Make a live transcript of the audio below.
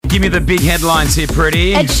Give me the big headlines here,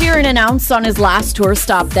 Priti. Ed Sheeran announced on his last tour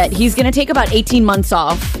stop that he's going to take about 18 months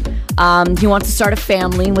off. He wants to start a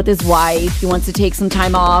family with his wife. He wants to take some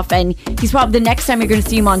time off. And he's probably, the next time you're going to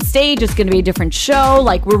see him on stage, it's going to be a different show.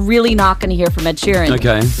 Like, we're really not going to hear from Ed Sheeran.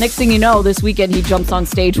 Okay. Next thing you know, this weekend he jumps on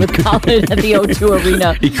stage with Khalid at the O2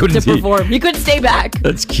 Arena to perform. He couldn't stay back.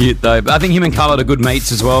 That's cute, though. I think him and Khalid are good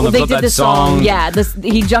mates as well. They They've got did that the song. Yeah,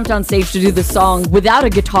 he jumped on stage to do the song without a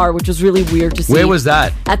guitar, which was really weird to see. Where was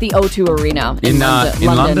that? At the O2 Arena in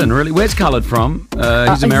London. Really? Where's Khalid from?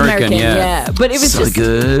 He's American, yeah. But it was so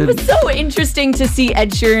good. It was so interesting to see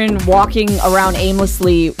Ed Sheeran walking around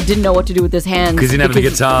aimlessly, didn't know what to do with his hands. Because he didn't have the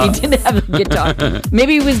guitar. He didn't have a guitar.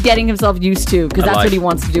 Maybe he was getting himself used to, because that's what he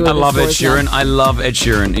wants to do. I love Ed Sheeran. I love Ed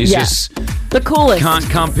Sheeran. He's just the coolest.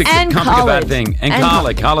 Can't pick a bad thing. And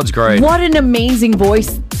Khaled's great. What an amazing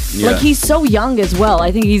voice. Yeah. Like, he's so young as well.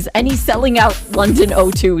 I think he's selling out London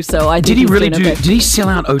O2. So I think did he sell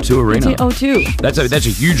out O2 Arena? He did O2. That's a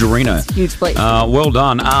huge arena. It's a huge place. Well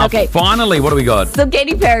done. Okay. Finally, what do we got? So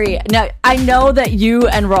Katy Perry. Now, I know that you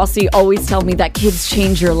and Rossi always tell me that kids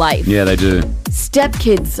change your life. Yeah, they do.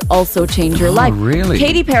 Stepkids also change your life. Really?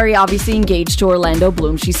 Katy Perry obviously engaged to Orlando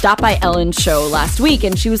Bloom. She stopped by Ellen's show last week,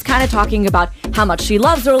 and she was kind of talking about how much she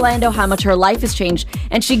loves Orlando, how much her life has changed,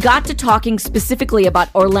 and she got to talking specifically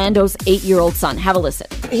about Orlando's 8-year-old son. Have a listen.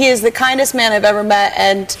 He is the kindest man I've ever met,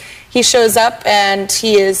 and he shows up, and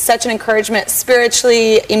he is such an encouragement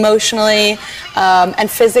spiritually, emotionally, and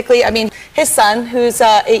physically. I mean, his son, who's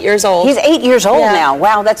 8 years old. He's 8 years old now.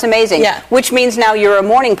 Wow, that's amazing. Yeah. Which means now you're a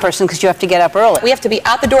morning person because you have to get up early. We have to be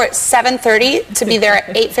out the door at 7:30 to be there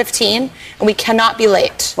at 8:15, and we cannot be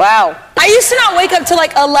late. Wow. I used to not wake up till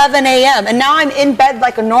like 11 a.m., and now I'm in bed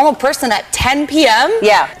like a normal person at 10 p.m.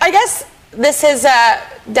 Yeah. I guess this has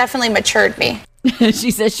definitely matured me. She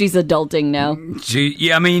says she's adulting now.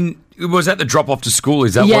 I mean, was that the drop off to school?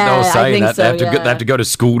 Is that what they were saying? I think they have to go to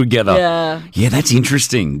school together. Yeah. Yeah, that's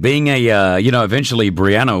interesting. Being eventually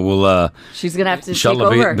Brianna will. She's gonna have to take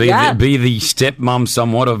over. Be the stepmom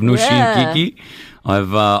somewhat of Nushi and Kiki.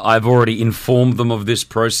 I've already informed them of this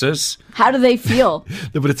process. How do they feel?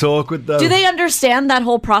 But it's awkward, though. Do they understand that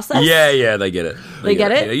whole process? Yeah, they get it. They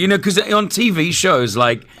get it? You know, because on TV shows,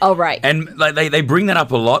 like... Oh, right. And like they bring that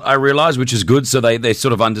up a lot, I realise, which is good, so they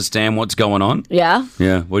sort of understand what's going on. Yeah?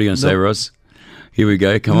 Yeah. What are you going to say, Ross? Here we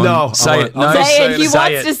go. Come on. No. Say it. No, say it. He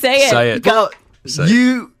wants to say it. Say it. Well,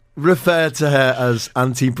 you refer to her as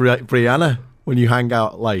Auntie Brianna when you hang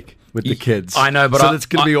out, like... with the kids. I know, but so it's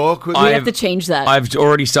going to be awkward. We have to change that. I've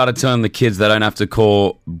already started telling the kids they don't have to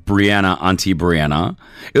call Brianna Auntie Brianna.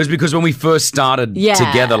 It was because when we first started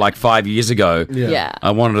together like 5 years ago,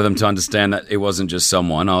 I wanted them to understand that it wasn't just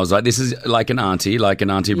someone. I was like, this is like an auntie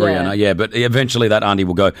Brianna. Yeah, but eventually that auntie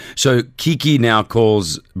will go. So Kiki now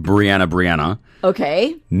calls Brianna.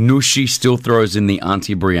 Okay. Nushi still throws in the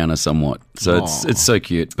Auntie Brianna somewhat. So it's so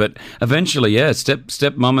cute. But eventually, step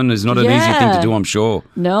mummin is not an easy thing to do, I'm sure.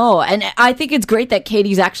 No, and I think it's great that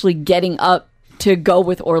Katie's actually getting up to go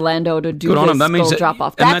with Orlando to do this school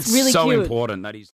drop-off. That's really so cute. important. That is.